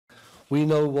we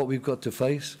know what we've got to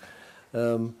face.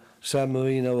 San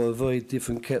Marino are a very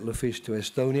different kettle of fish to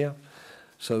Estonia,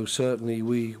 so certainly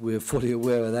we're fully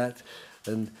aware of that.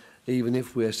 And even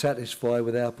if we're satisfied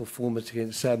with our performance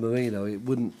against San Marino, it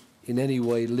wouldn't in any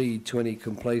way lead to any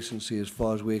complacency as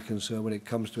far as we're concerned when it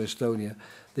comes to Estonia.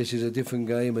 This is a different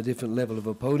game, a different level of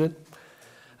opponent,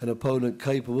 an opponent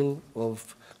capable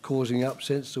of causing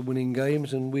upsets and winning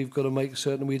games, and we've got to make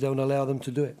certain we don't allow them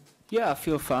to do it. Yeah, I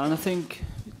feel fine. I think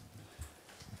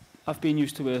I've been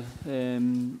used to it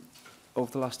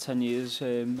over the last 10 years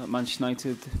at Manchester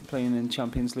United, playing in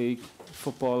Champions League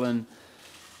football, and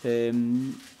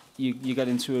you get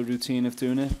into a routine of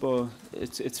doing it, but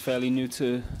it's fairly new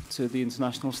to the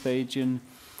international stage, and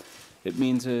it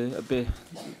means a bit,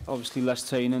 obviously, less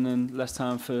training and less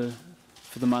time for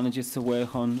the manager to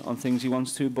work on things he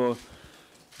wants to. But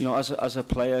you know, as a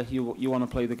player, you want to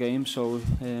play the game. So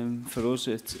for us,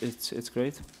 it's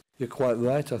great. You're quite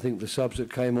right. I think the subs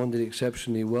that came on did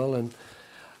exceptionally well, and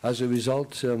as a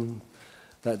result,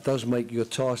 that does make your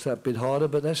task that bit harder.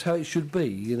 But that's how it should be.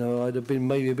 You know, I'd have been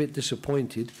maybe a bit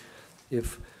disappointed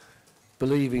if,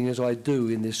 believing as I do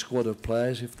in this squad of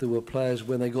players, if there were players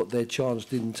when they got their chance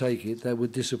didn't take it, that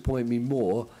would disappoint me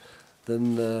more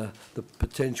than the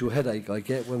potential headache I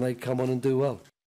get when they come on and do well.